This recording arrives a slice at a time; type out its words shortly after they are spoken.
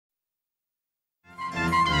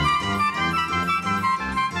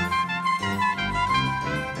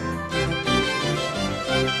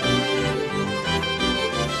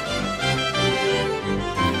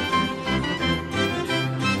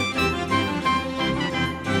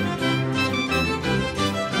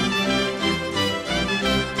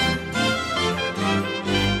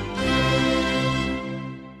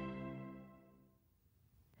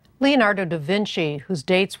Leonardo da Vinci, whose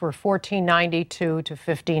dates were 1492 to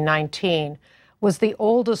 1519, was the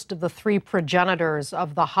oldest of the three progenitors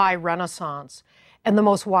of the High Renaissance and the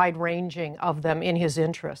most wide-ranging of them in his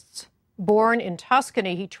interests. Born in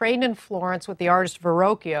Tuscany, he trained in Florence with the artist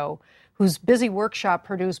Verrocchio, whose busy workshop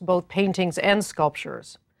produced both paintings and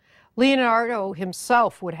sculptures. Leonardo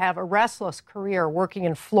himself would have a restless career working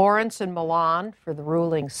in Florence and Milan for the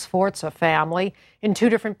ruling Sforza family in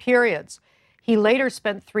two different periods. He later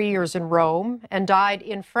spent 3 years in Rome and died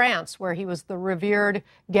in France, where he was the revered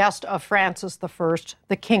guest of Francis I,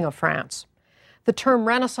 the King of France. The term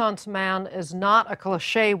Renaissance man is not a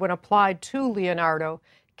cliché when applied to Leonardo,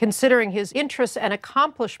 considering his interests and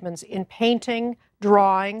accomplishments in painting,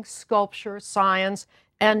 drawing, sculpture, science,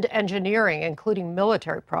 and engineering, including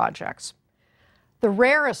military projects. The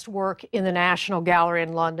rarest work in the National Gallery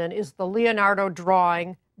in London is the Leonardo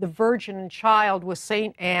drawing The Virgin and Child with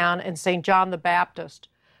St. Anne and St. John the Baptist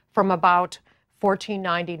from about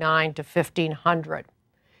 1499 to 1500.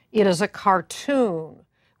 It is a cartoon,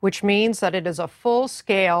 which means that it is a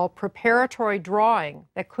full-scale preparatory drawing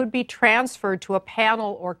that could be transferred to a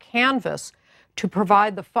panel or canvas to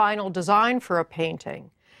provide the final design for a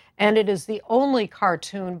painting, and it is the only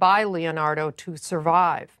cartoon by Leonardo to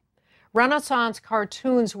survive. Renaissance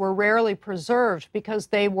cartoons were rarely preserved because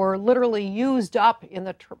they were literally used up in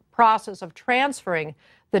the process of transferring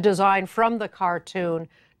the design from the cartoon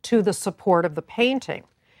to the support of the painting.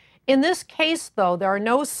 In this case, though, there are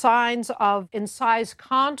no signs of incised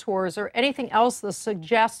contours or anything else that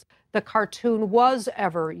suggests the cartoon was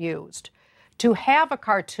ever used. To have a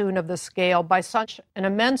cartoon of this scale by such an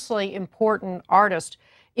immensely important artist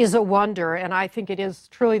is a wonder, and I think it is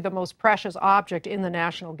truly the most precious object in the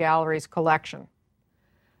National Gallery's collection.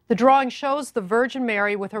 The drawing shows the Virgin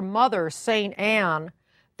Mary with her mother, St. Anne,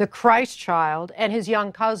 the Christ child, and his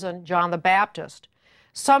young cousin, John the Baptist.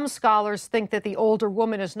 Some scholars think that the older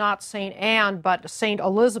woman is not St. Anne, but St.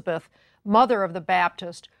 Elizabeth, mother of the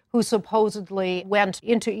Baptist, who supposedly went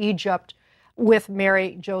into Egypt with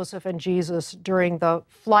Mary, Joseph, and Jesus during the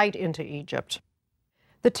flight into Egypt.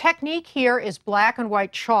 The technique here is black and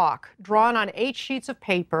white chalk, drawn on 8 sheets of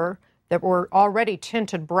paper that were already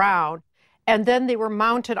tinted brown, and then they were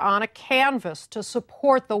mounted on a canvas to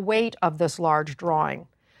support the weight of this large drawing.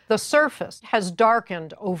 The surface has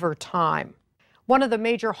darkened over time. One of the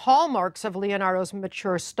major hallmarks of Leonardo's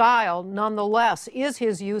mature style, nonetheless, is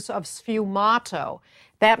his use of sfumato.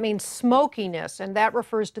 That means smokiness, and that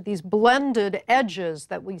refers to these blended edges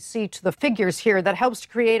that we see to the figures here that helps to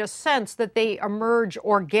create a sense that they emerge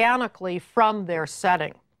organically from their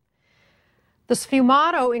setting. The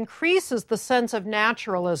sfumato increases the sense of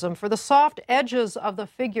naturalism, for the soft edges of the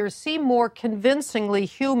figures seem more convincingly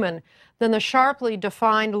human than the sharply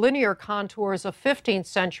defined linear contours of 15th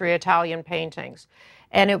century Italian paintings.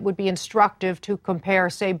 And it would be instructive to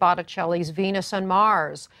compare, say, Botticelli's Venus and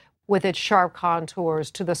Mars with its sharp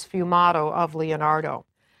contours to the sfumato of Leonardo.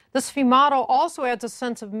 The sfumato also adds a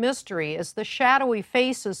sense of mystery, as the shadowy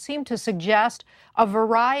faces seem to suggest a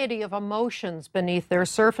variety of emotions beneath their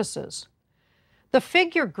surfaces. The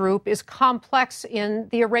figure group is complex in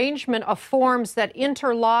the arrangement of forms that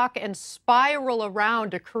interlock and spiral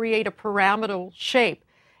around to create a pyramidal shape.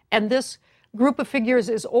 And this group of figures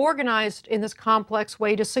is organized in this complex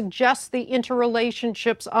way to suggest the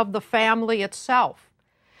interrelationships of the family itself.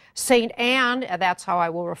 St. Anne, that's how I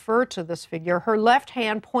will refer to this figure, her left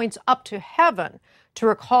hand points up to heaven to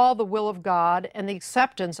recall the will of God and the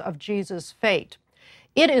acceptance of Jesus' fate.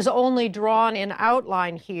 It is only drawn in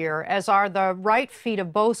outline here, as are the right feet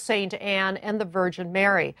of both St. Anne and the Virgin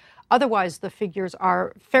Mary. Otherwise, the figures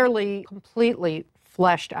are fairly completely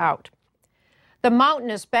fleshed out. The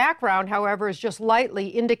mountainous background, however, is just lightly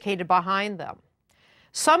indicated behind them.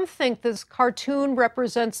 Some think this cartoon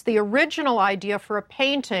represents the original idea for a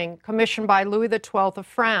painting commissioned by Louis XII of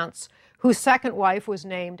France, whose second wife was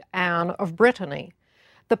named Anne of Brittany.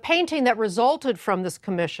 The painting that resulted from this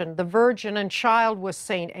commission, The Virgin and Child with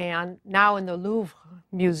St. Anne, now in the Louvre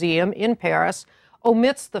Museum in Paris,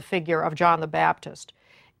 omits the figure of John the Baptist.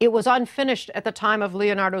 It was unfinished at the time of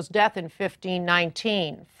Leonardo's death in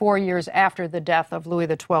 1519, 4 years after the death of Louis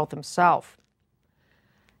XII himself.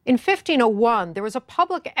 In 1501, there was a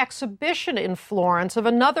public exhibition in Florence of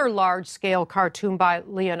another large-scale cartoon by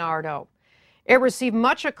Leonardo. It received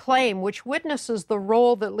much acclaim, which witnesses the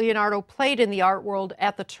role that Leonardo played in the art world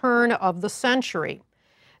at the turn of the century.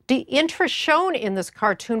 The interest shown in this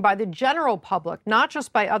cartoon by the general public, not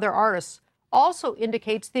just by other artists, also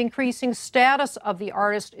indicates the increasing status of the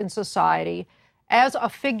artist in society as a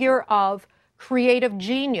figure of creative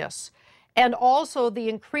genius and also the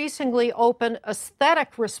increasingly open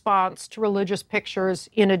aesthetic response to religious pictures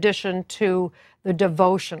in addition to the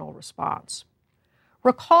devotional response.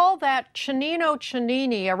 Recall that Cennino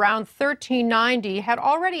Cennini, around 1390, had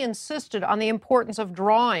already insisted on the importance of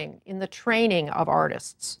drawing in the training of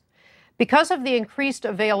artists. Because of the increased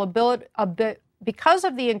availability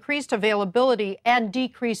and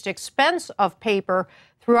decreased expense of paper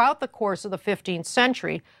throughout the course of the 15th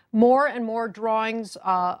century, more and more drawings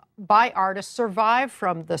by artists survive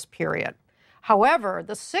from this period. However,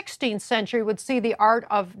 the 16th century would see the art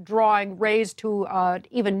of drawing raised to an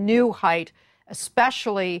even new height,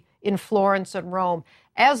 especially in Florence and Rome,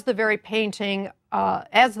 as the very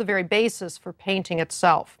basis for painting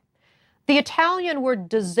itself. The Italian word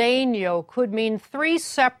disegno could mean three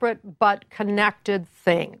separate but connected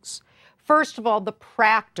things. First of all, the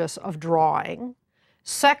practice of drawing.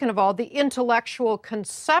 Second of all, the intellectual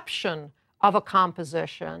conception of a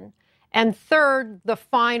composition. And third, the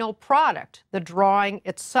final product, the drawing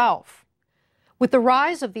itself. With the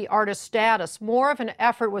rise of the artist status, more of an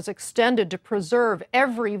effort was extended to preserve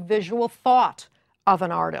every visual thought of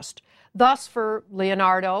an artist. Thus, for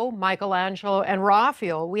Leonardo, Michelangelo, and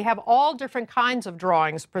Raphael, we have all different kinds of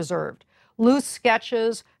drawings preserved. Loose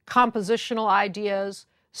sketches, compositional ideas,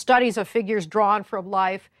 studies of figures drawn from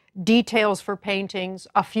life, details for paintings,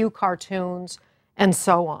 a few cartoons, and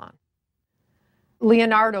so on.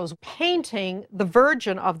 Leonardo's painting, The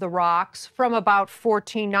Virgin of the Rocks, from about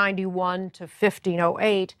 1491 to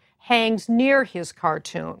 1508, hangs near his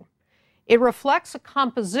cartoon. It reflects a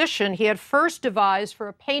composition he had first devised for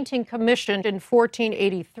a painting commissioned in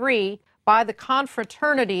 1483 by the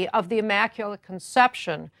Confraternity of the Immaculate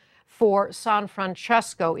Conception for San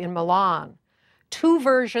Francesco in Milan. Two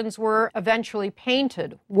versions were eventually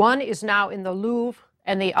painted. One is now in the Louvre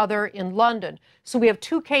and the other in London. So we have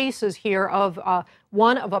two cases here of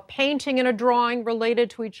one of a painting and a drawing related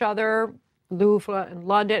to each other, Louvre and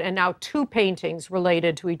London, and now two paintings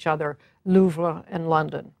related to each other, Louvre and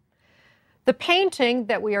London. The painting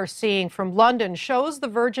that we are seeing from London shows the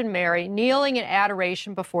Virgin Mary kneeling in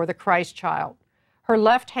adoration before the Christ child. Her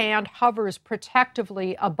left hand hovers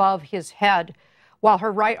protectively above his head, while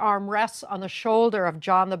her right arm rests on the shoulder of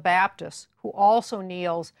John the Baptist, who also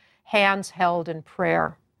kneels, hands held in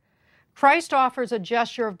prayer. Christ offers a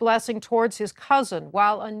gesture of blessing towards his cousin,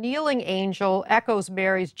 while a kneeling angel echoes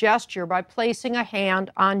Mary's gesture by placing a hand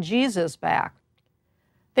on Jesus' back.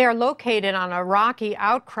 They are located on a rocky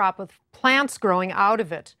outcrop with plants growing out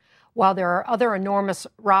of it, while there are other enormous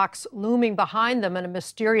rocks looming behind them and a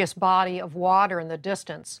mysterious body of water in the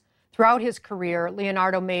distance. Throughout his career,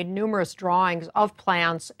 Leonardo made numerous drawings of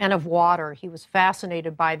plants and of water. He was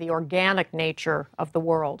fascinated by the organic nature of the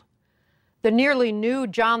world. The nearly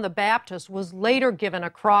nude John the Baptist was later given a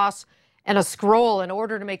cross and a scroll in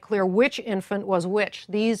order to make clear which infant was which.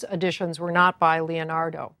 These additions were not by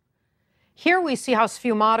Leonardo. Here we see how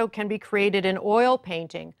sfumato can be created in oil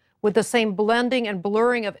painting with the same blending and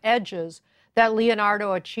blurring of edges that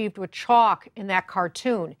Leonardo achieved with chalk in that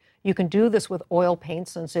cartoon. You can do this with oil paint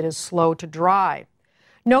since it is slow to dry.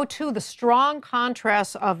 Note, too, the strong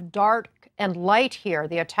contrast of dark and light here.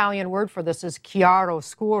 The Italian word for this is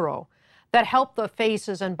chiaroscuro, that help the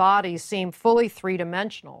faces and bodies seem fully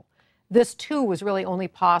three-dimensional. This, too, was really only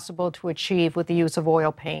possible to achieve with the use of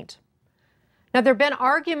oil paint. Now, there have been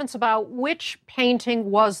arguments about which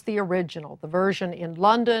painting was the original, the version in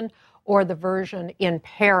London or the version in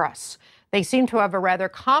Paris. They seem to have a rather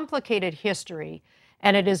complicated history,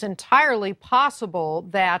 and it is entirely possible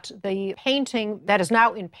that the painting that is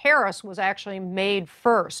now in Paris was actually made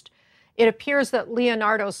first. It appears that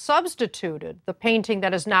Leonardo substituted the painting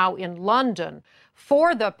that is now in London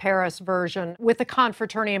for the Paris version with the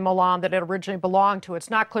Confraternity in Milan that it originally belonged to. It's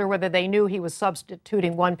not clear whether they knew he was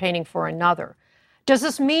substituting one painting for another. Does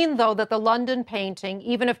this mean, though, that the London painting,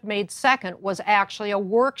 even if made second, was actually a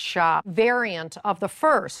workshop variant of the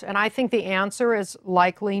first? And I think the answer is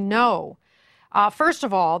likely no. First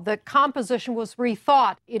of all, the composition was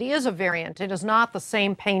rethought. It is a variant. It is not the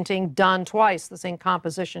same painting done twice, the same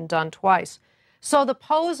composition done twice. So the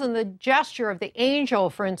pose and the gesture of the angel,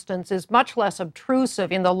 for instance, is much less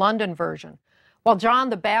obtrusive in the London version, while John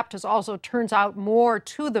the Baptist also turns out more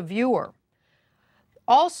to the viewer.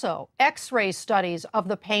 Also, X-ray studies of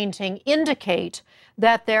the painting indicate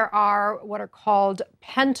that there are what are called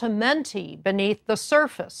pentimenti beneath the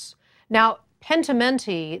surface. Now,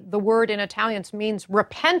 pentimenti, the word in Italian means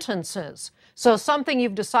repentances. So something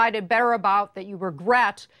you've decided better about that you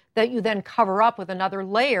regret, that you then cover up with another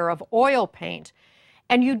layer of oil paint.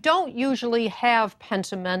 And you don't usually have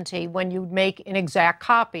pentimenti when you make an exact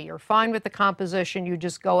copy. You're fine with the composition, you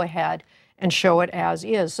just go ahead and show it as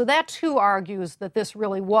is. So that too argues that this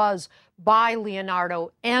really was by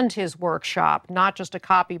Leonardo and his workshop, not just a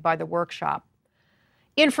copy by the workshop.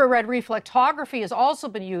 Infrared reflectography has also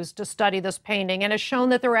been used to study this painting and has shown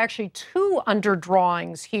that there are actually two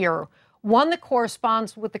underdrawings here. One that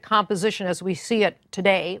corresponds with the composition as we see it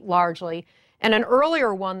today, largely, and an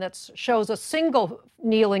earlier one that shows a single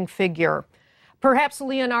kneeling figure. Perhaps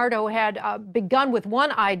Leonardo had begun with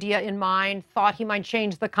one idea in mind, thought he might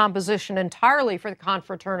change the composition entirely for the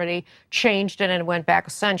confraternity, changed it, and went back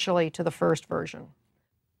essentially to the first version.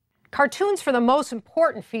 Cartoons for the most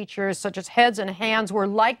important features, such as heads and hands, were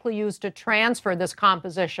likely used to transfer this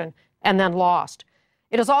composition and then lost.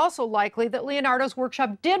 It is also likely that Leonardo's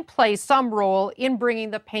workshop did play some role in bringing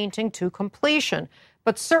the painting to completion,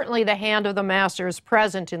 but certainly the hand of the master is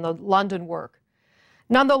present in the London work.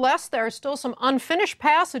 Nonetheless, there are still some unfinished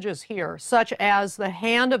passages here, such as the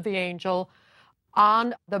hand of the angel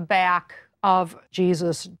on the back of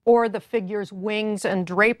Jesus, or the figure's wings and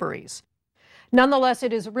draperies. Nonetheless,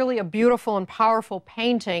 it is really a beautiful and powerful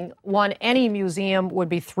painting, one any museum would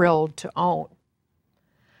be thrilled to own.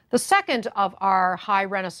 The second of our high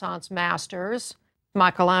Renaissance masters,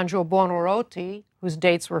 Michelangelo Buonarroti, whose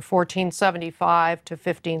dates were 1475 to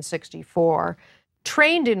 1564,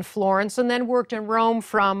 trained in Florence and then worked in Rome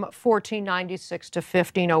from 1496 to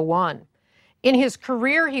 1501. In his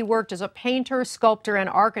career, he worked as a painter, sculptor, and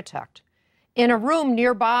architect. In a room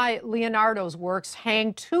nearby Leonardo's works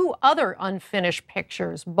hang two other unfinished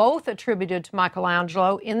pictures, both attributed to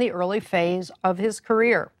Michelangelo in the early phase of his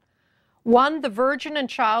career. One, the Virgin and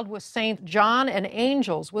Child with St. John and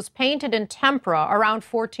angels, was painted in tempera around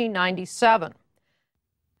 1497.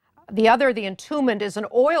 The other, the Entombment, is an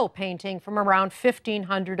oil painting from around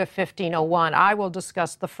 1500 to 1501. I will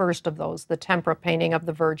discuss the first of those, the tempera painting of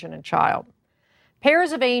the Virgin and Child.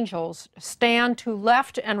 Pairs of angels stand to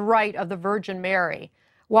left and right of the Virgin Mary,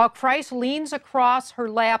 while Christ leans across her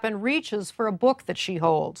lap and reaches for a book that she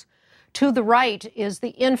holds. To the right is the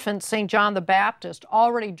infant St. John the Baptist,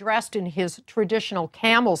 already dressed in his traditional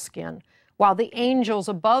camel skin, while the angels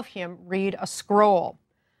above him read a scroll.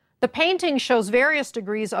 The painting shows various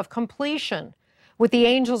degrees of completion, with the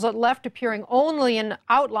angels at left appearing only in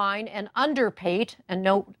outline and underpaint, and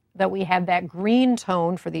note that we have that green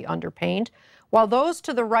tone for the underpaint, while those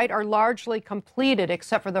to the right are largely completed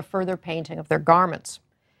except for the further painting of their garments.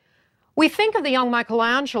 We think of the young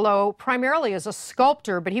Michelangelo primarily as a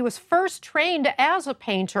sculptor, but he was first trained as a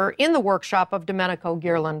painter in the workshop of Domenico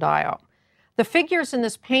Ghirlandaio. The figures in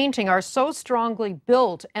this painting are so strongly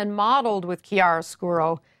built and modeled with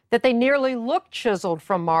chiaroscuro that they nearly look chiseled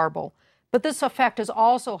from marble, but this effect is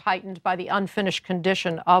also heightened by the unfinished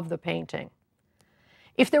condition of the painting.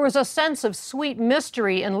 If there was a sense of sweet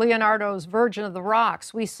mystery in Leonardo's Virgin of the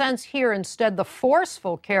Rocks, we sense here instead the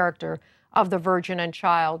forceful character of the Virgin and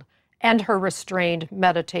Child and her restrained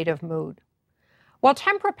meditative mood. While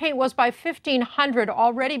tempera paint was by 1500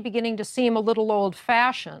 already beginning to seem a little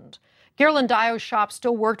old-fashioned, Ghirlandaio's shop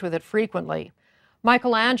still worked with it frequently.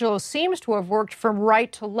 Michelangelo seems to have worked from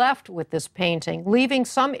right to left with this painting, leaving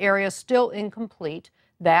some areas still incomplete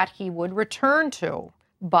that he would return to,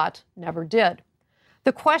 but never did.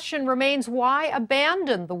 The question remains, why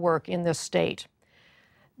abandon the work in this state?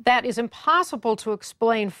 That is impossible to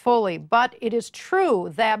explain fully, but it is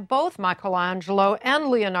true that both Michelangelo and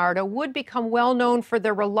Leonardo would become well known for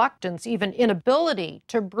their reluctance, even inability,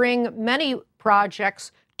 to bring many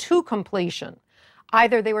projects to completion.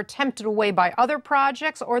 Either they were tempted away by other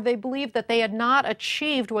projects, or they believed that they had not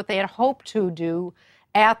achieved what they had hoped to do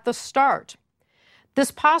at the start. This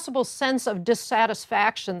possible sense of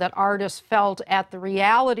dissatisfaction that artists felt at the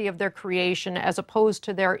reality of their creation as opposed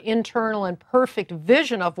to their internal and perfect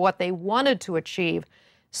vision of what they wanted to achieve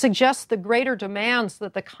suggests the greater demands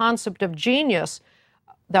that the concept of genius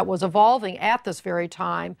that was evolving at this very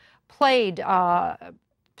time placed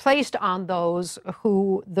on those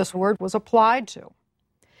who this word was applied to.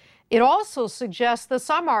 It also suggests that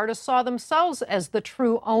some artists saw themselves as the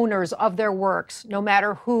true owners of their works, no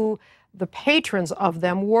matter who the patrons of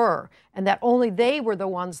them were, and that only they were the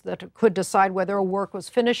ones that could decide whether a work was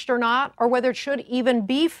finished or not, or whether it should even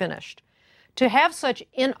be finished. To have such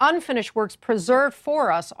unfinished works preserved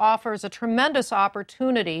for us offers a tremendous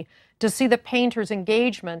opportunity to see the painter's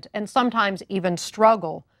engagement and sometimes even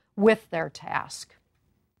struggle with their task.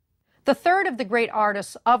 The third of the great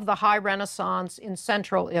artists of the High Renaissance in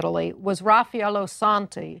central Italy was Raffaello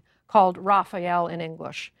Santi, called Raphael in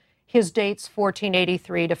English. His dates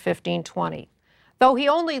 1483 to 1520. Though he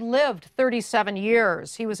only lived 37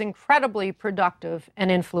 years, he was incredibly productive and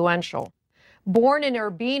influential. Born in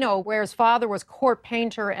Urbino, where his father was court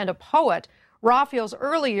painter and a poet, Raphael's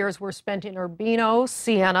early years were spent in Urbino,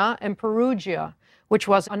 Siena, and Perugia, which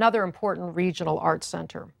was another important regional art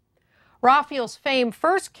center. Raphael's fame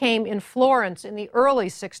first came in Florence in the early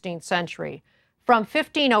 16th century. From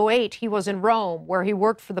 1508, he was in Rome, where he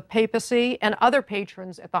worked for the papacy and other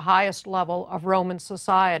patrons at the highest level of Roman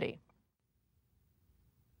society.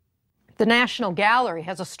 The National Gallery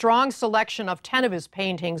has a strong selection of 10 of his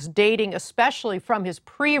paintings, dating especially from his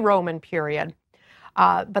pre-Roman period,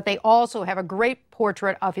 but they also have a great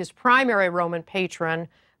portrait of his primary Roman patron,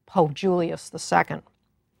 Pope Julius II.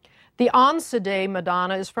 The Ansidei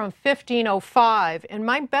Madonna is from 1505 and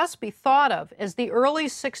might best be thought of as the early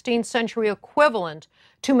 16th century equivalent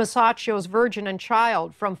to Masaccio's Virgin and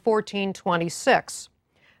Child from 1426,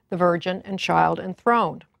 the Virgin and Child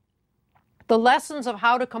enthroned. The lessons of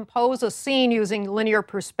how to compose a scene using linear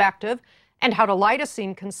perspective and how to light a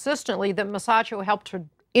scene consistently that Masaccio helped to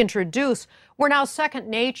introduce were now second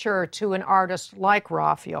nature to an artist like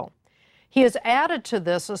Raphael. He has added to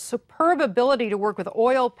this a superb ability to work with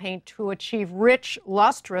oil paint to achieve rich,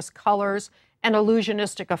 lustrous colors and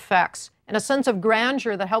illusionistic effects, and a sense of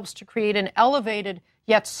grandeur that helps to create an elevated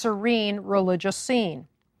yet serene religious scene.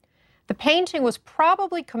 The painting was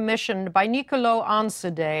probably commissioned by Niccolò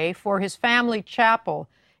Ansidei for his family chapel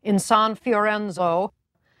in San Fiorenzo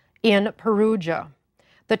in Perugia.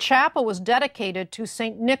 The chapel was dedicated to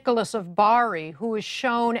St. Nicholas of Bari, who is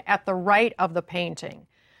shown at the right of the painting.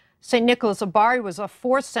 St. Nicholas of Bari was a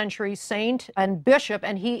 4th century saint and bishop,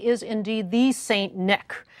 and he is indeed the St.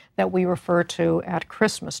 Nick that we refer to at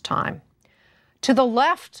Christmas time. To the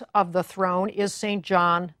left of the throne is St.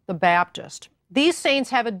 John the Baptist. These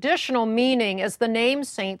saints have additional meaning as the name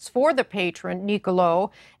saints for the patron,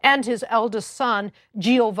 Niccolò, and his eldest son,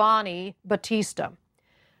 Giovanni Battista.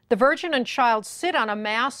 The Virgin and Child sit on a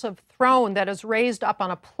massive throne that is raised up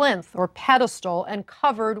on a plinth or pedestal and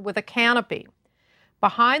covered with a canopy.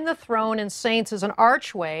 Behind the throne and saints is an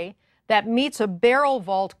archway that meets a barrel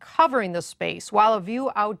vault covering the space, while a view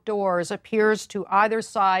outdoors appears to either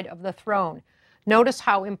side of the throne. Notice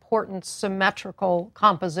how important symmetrical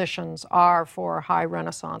compositions are for high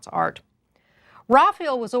Renaissance art.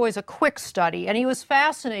 Raphael was always a quick study, and he was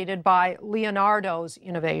fascinated by Leonardo's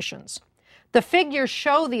innovations. The figures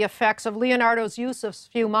show the effects of Leonardo's use of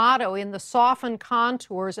sfumato in the softened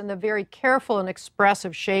contours and the very careful and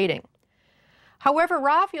expressive shading. However,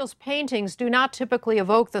 Raphael's paintings do not typically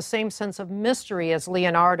evoke the same sense of mystery as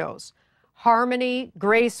Leonardo's. Harmony,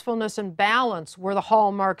 gracefulness, and balance were the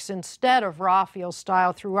hallmarks instead of Raphael's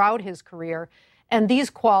style throughout his career, and these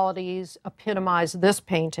qualities epitomize this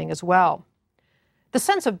painting as well. The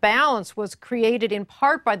sense of balance was created in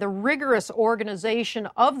part by the rigorous organization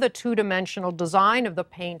of the two-dimensional design of the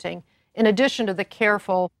painting, in addition to the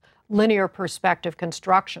careful linear perspective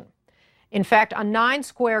construction. In fact, a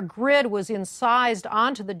 9-square grid was incised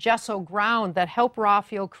onto the gesso ground that helped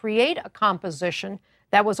Raphael create a composition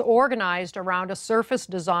that was organized around a surface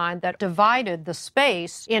design that divided the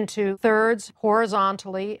space into thirds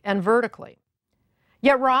horizontally and vertically.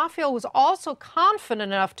 Yet Raphael was also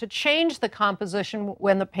confident enough to change the composition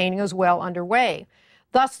when the painting was well underway.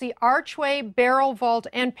 Thus, the archway, barrel vault,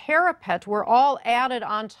 and parapet were all added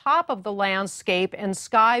on top of the landscape and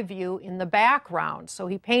sky view in the background. So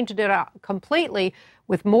he painted it out completely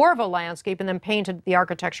with more of a landscape and then painted the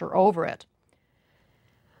architecture over it.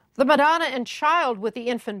 The Madonna and Child with the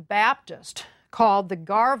Infant Baptist, called the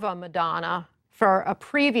Garva Madonna for a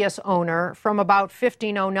previous owner from about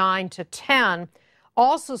 1509 to 10,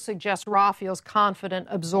 also suggests Raphael's confident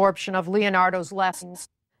absorption of Leonardo's lessons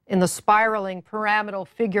in the spiraling pyramidal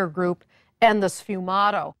figure group and the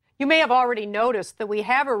sfumato. You may have already noticed that we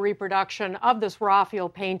have a reproduction of this Raphael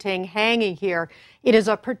painting hanging here. It is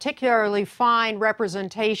a particularly fine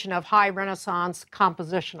representation of high Renaissance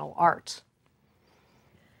compositional art.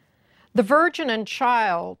 The Virgin and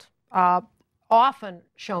Child, often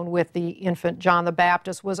shown with the infant John the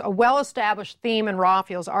Baptist, was a well-established theme in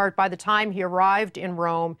Raphael's art by the time he arrived in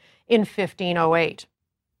Rome in 1508.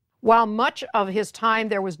 While much of his time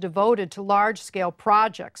there was devoted to large-scale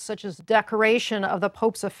projects, such as decoration of the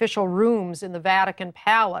Pope's official rooms in the Vatican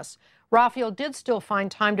Palace, Raphael did still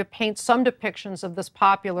find time to paint some depictions of this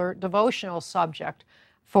popular devotional subject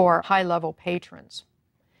for high-level patrons.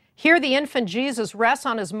 Here the infant Jesus rests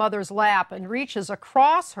on his mother's lap and reaches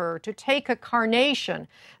across her to take a carnation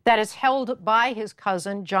that is held by his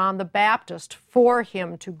cousin John the Baptist for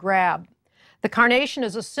him to grab. The carnation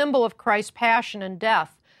is a symbol of Christ's passion and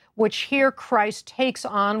death, which here Christ takes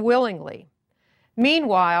on willingly.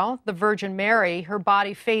 Meanwhile, the Virgin Mary, her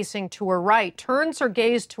body facing to her right, turns her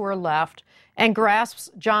gaze to her left and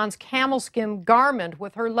grasps John's camel skin garment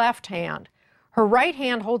with her left hand. Her right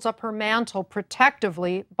hand holds up her mantle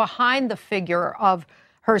protectively behind the figure of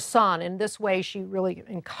her son. In this way, she really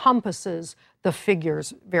encompasses the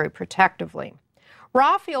figures very protectively.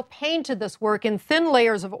 Raphael painted this work in thin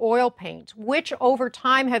layers of oil paint, which over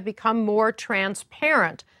time have become more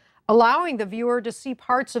transparent, allowing the viewer to see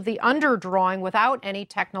parts of the underdrawing without any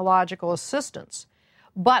technological assistance.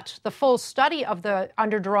 But the full study of the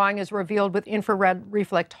underdrawing is revealed with infrared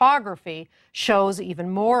reflectography, shows even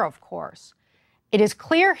more, of course. It is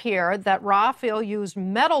clear here that Raphael used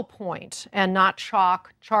metal point and not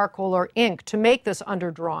chalk, charcoal, or ink to make this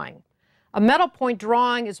underdrawing. A metal point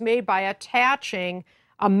drawing is made by attaching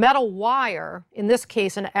a metal wire, in this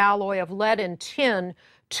case an alloy of lead and tin,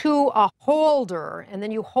 to a holder, and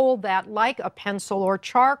then you hold that like a pencil or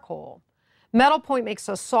charcoal. Metal point makes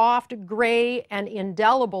a soft, gray, and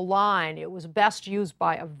indelible line. It was best used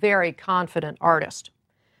by a very confident artist.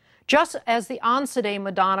 Just as the Ansidei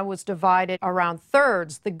Madonna was divided around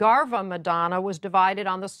thirds, the Garva Madonna was divided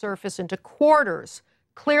on the surface into quarters,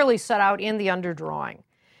 clearly set out in the underdrawing.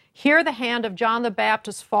 Here the hand of John the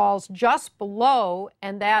Baptist falls just below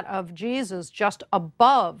and that of Jesus just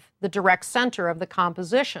above the direct center of the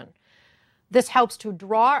composition. This helps to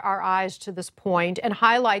draw our eyes to this point and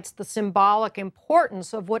highlights the symbolic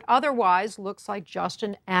importance of what otherwise looks like just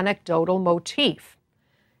an anecdotal motif.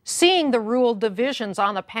 Seeing the ruled divisions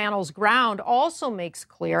on the panel's ground also makes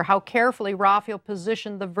clear how carefully Raphael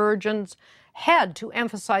positioned the Virgin's head to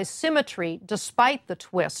emphasize symmetry despite the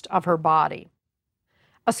twist of her body.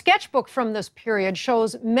 A sketchbook from this period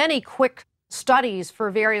shows many quick studies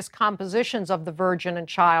for various compositions of the Virgin and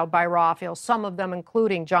Child by Raphael, some of them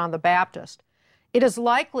including John the Baptist. It is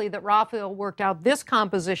likely that Raphael worked out this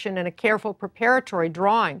composition in a careful preparatory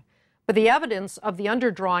drawing, but the evidence of the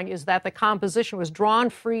underdrawing is that the composition was drawn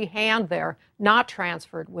freehand there, not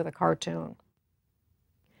transferred with a cartoon.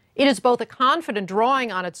 It is both a confident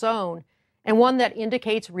drawing on its own and one that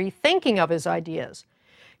indicates rethinking of his ideas.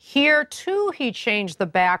 Here, too, he changed the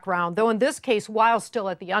background, though in this case while still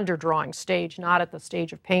at the underdrawing stage, not at the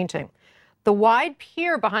stage of painting. The wide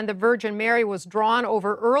pier behind the Virgin Mary was drawn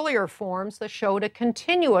over earlier forms that showed a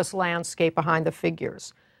continuous landscape behind the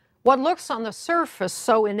figures. What looks on the surface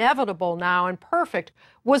so inevitable now and perfect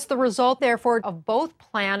was the result, therefore, of both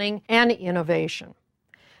planning and innovation.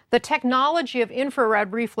 The technology of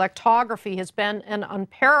infrared reflectography has been an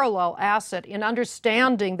unparalleled asset in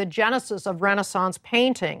understanding the genesis of Renaissance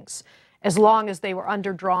paintings, as long as they were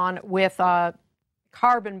underdrawn with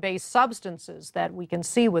carbon-based substances that we can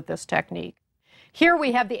see with this technique. Here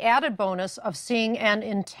we have the added bonus of seeing an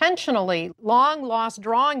intentionally long-lost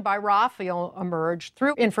drawing by Raphael emerge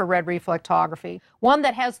through infrared reflectography, one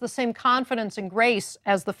that has the same confidence and grace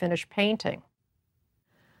as the finished painting.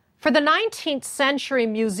 For the 19th century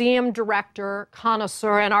museum director,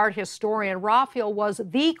 connoisseur, and art historian, Raphael was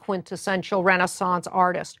the quintessential Renaissance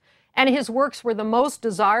artist, and his works were the most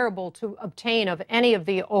desirable to obtain of any of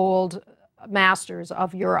the old masters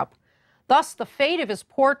of Europe. Thus, the fate of his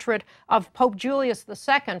portrait of Pope Julius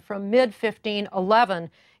II from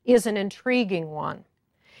mid-1511 is an intriguing one.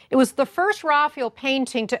 It was the first Raphael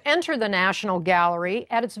painting to enter the National Gallery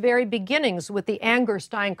at its very beginnings with the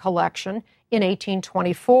Angerstein collection in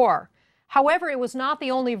 1824. However, it was not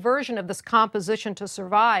the only version of this composition to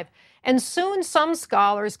survive, and soon some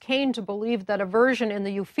scholars came to believe that a version in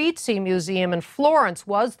the Uffizi Museum in Florence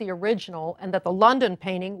was the original and that the London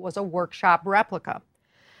painting was a workshop replica.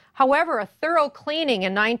 However, a thorough cleaning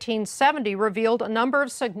in 1970 revealed a number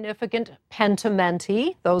of significant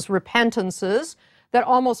pentimenti, those repentances, that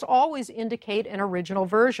almost always indicate an original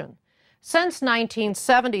version. Since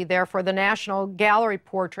 1970, therefore, the National Gallery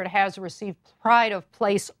portrait has received pride of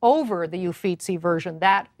place over the Uffizi version.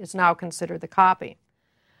 That is now considered the copy.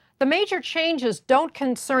 The major changes don't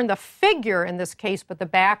concern the figure in this case, but the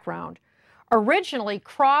background. Originally,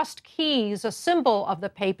 crossed keys, a symbol of the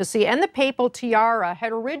papacy, and the papal tiara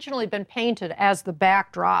had originally been painted as the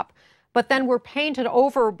backdrop, but then were painted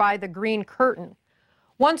over by the green curtain.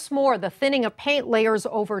 Once more, the thinning of paint layers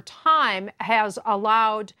over time has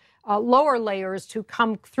allowed lower layers to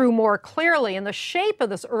come through more clearly, and the shape of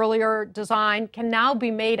this earlier design can now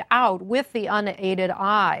be made out with the unaided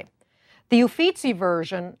eye. The Uffizi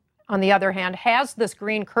version, on the other hand, has this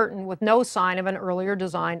green curtain with no sign of an earlier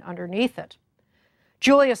design underneath it.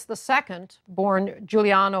 Julius II, born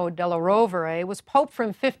Giuliano della Rovere, was pope from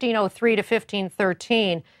 1503 to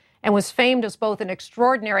 1513 and was famed as both an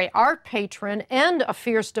extraordinary art patron and a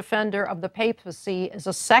fierce defender of the papacy as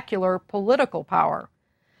a secular political power.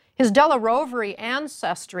 His della Rovere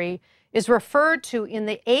ancestry is referred to in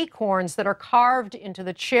the acorns that are carved into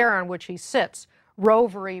the chair on which he sits.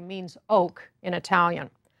 Rovere means oak in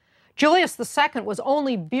Italian. Julius II was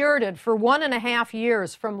only bearded for 1.5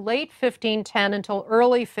 years, from late 1510 until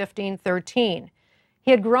early 1513.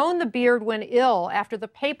 He had grown the beard when ill after the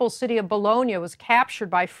papal city of Bologna was captured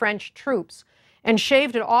by French troops, and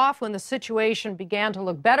shaved it off when the situation began to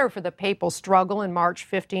look better for the papal struggle in March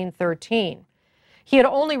 1513. He had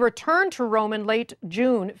only returned to Rome in late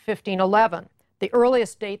June 1511, the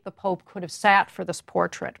earliest date the Pope could have sat for this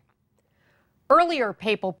portrait. Earlier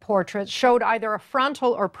papal portraits showed either a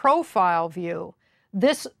frontal or profile view.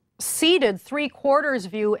 This seated 3/4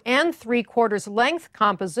 view and 3/4 length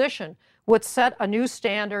composition would set a new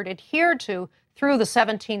standard adhered to through the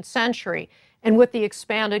 17th century. And with the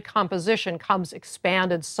expanded composition comes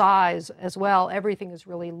expanded size as well. Everything is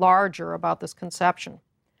really larger about this conception.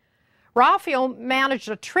 Raphael managed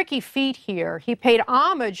a tricky feat here. He paid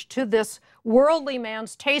homage to this worldly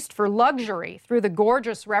man's taste for luxury through the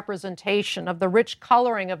gorgeous representation of the rich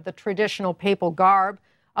coloring of the traditional papal garb,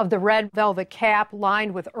 of the red velvet cap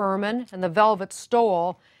lined with ermine and the velvet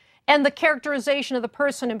stole, and the characterization of the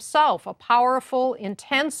person himself, a powerful,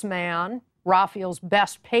 intense man, Raphael's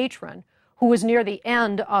best patron, who was near the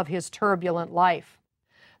end of his turbulent life.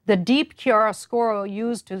 The deep chiaroscuro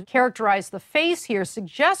used to characterize the face here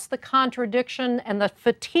suggests the contradiction and the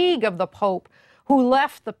fatigue of the Pope, who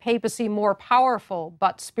left the papacy more powerful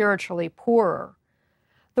but spiritually poorer.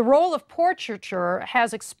 The role of portraiture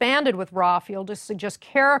has expanded with Raphael to suggest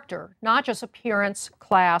character, not just appearance,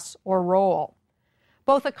 class, or role.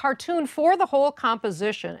 Both a cartoon for the whole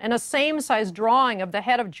composition and a same-size drawing of the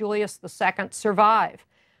head of Julius II survive.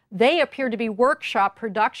 They appear to be workshop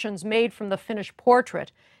productions made from the finished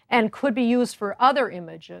portrait and could be used for other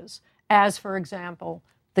images, as, for example,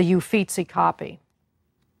 the Uffizi copy.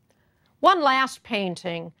 One last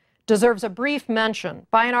painting deserves a brief mention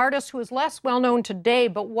by an artist who is less well known today,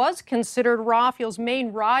 but was considered Raphael's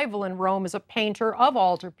main rival in Rome as a painter of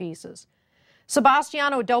altarpieces.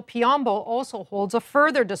 Sebastiano del Piombo also holds a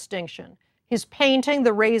further distinction. His painting,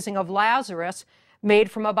 The Raising of Lazarus,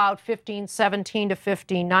 made from about 1517 to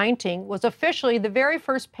 1519, was officially the very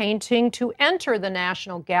first painting to enter the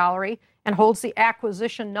National Gallery and holds the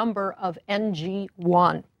acquisition number of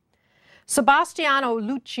NG1. Sebastiano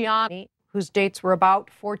Luciani, whose dates were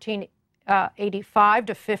about 1485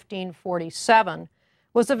 to 1547,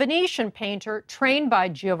 was a Venetian painter trained by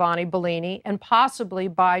Giovanni Bellini and possibly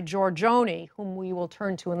by Giorgione, whom we will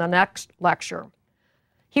turn to in the next lecture.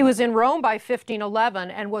 He was in Rome by 1511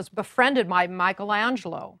 and was befriended by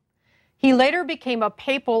Michelangelo. He later became a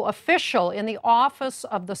papal official in the office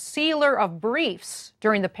of the Sealer of Briefs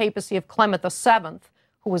during the papacy of Clement VII,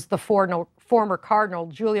 who was the former Cardinal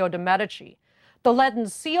Giulio de' Medici. The leaden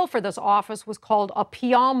seal for this office was called a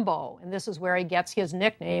piombo, and this is where he gets his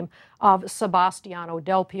nickname of Sebastiano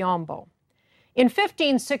del Piombo. In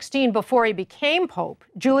 1516, before he became Pope,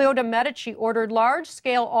 Giulio de' Medici ordered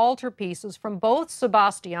large-scale altarpieces from both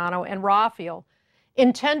Sebastiano and Raphael,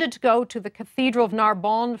 intended to go to the Cathedral of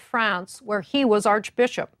Narbonne, France, where he was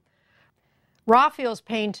Archbishop. Raphael's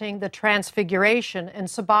painting, The Transfiguration, and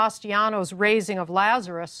Sebastiano's Raising of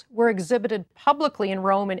Lazarus were exhibited publicly in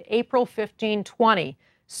Rome in April 1520,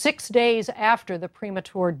 6 days after the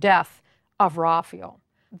premature death of Raphael.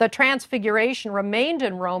 The Transfiguration remained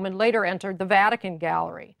in Rome and later entered the Vatican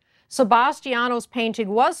Gallery. Sebastiano's painting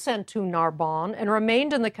was sent to Narbonne and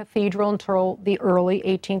remained in the cathedral until the early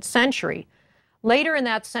 18th century. Later in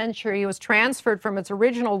that century, it was transferred from its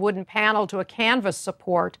original wooden panel to a canvas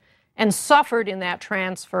support and suffered in that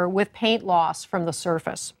transfer with paint loss from the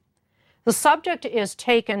surface. The subject is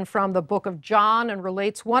taken from the book of John and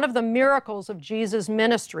relates one of the miracles of Jesus'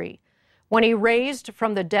 ministry, when he raised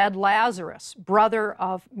from the dead Lazarus, brother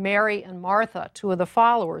of Mary and Martha, two of the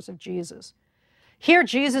followers of Jesus. Here,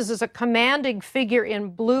 Jesus is a commanding figure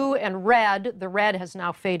in blue and red. The red has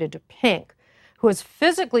now faded to pink, who has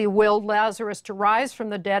physically willed Lazarus to rise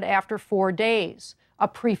from the dead after 4 days, a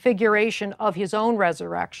prefiguration of his own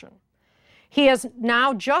resurrection. He has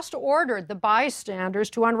now just ordered the bystanders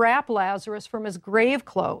to unwrap Lazarus from his grave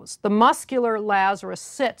clothes. The muscular Lazarus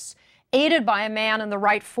sits, aided by a man in the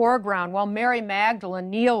right foreground, while Mary Magdalene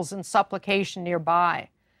kneels in supplication nearby.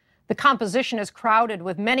 The composition is crowded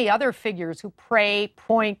with many other figures who pray,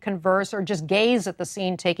 point, converse, or just gaze at the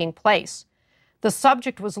scene taking place. The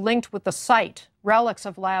subject was linked with the site. Relics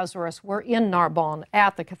of Lazarus were in Narbonne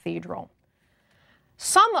at the cathedral.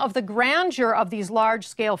 Some of the grandeur of these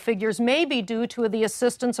large-scale figures may be due to the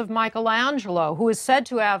assistance of Michelangelo, who is said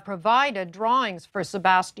to have provided drawings for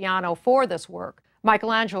Sebastiano for this work.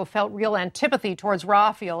 Michelangelo felt real antipathy towards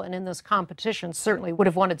Raphael, and in this competition certainly would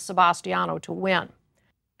have wanted Sebastiano to win.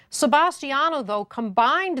 Sebastiano, though,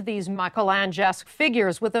 combined these Michelangesque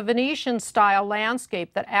figures with a Venetian-style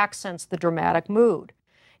landscape that accents the dramatic mood.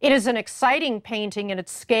 It is an exciting painting in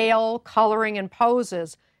its scale, coloring, and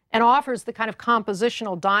poses, and offers the kind of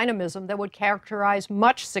compositional dynamism that would characterize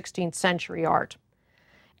much 16th century art.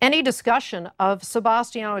 Any discussion of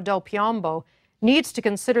Sebastiano del Piombo needs to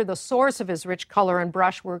consider the source of his rich color and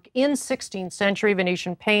brushwork in 16th century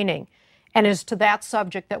Venetian painting, and it is to that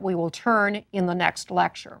subject that we will turn in the next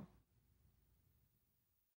lecture.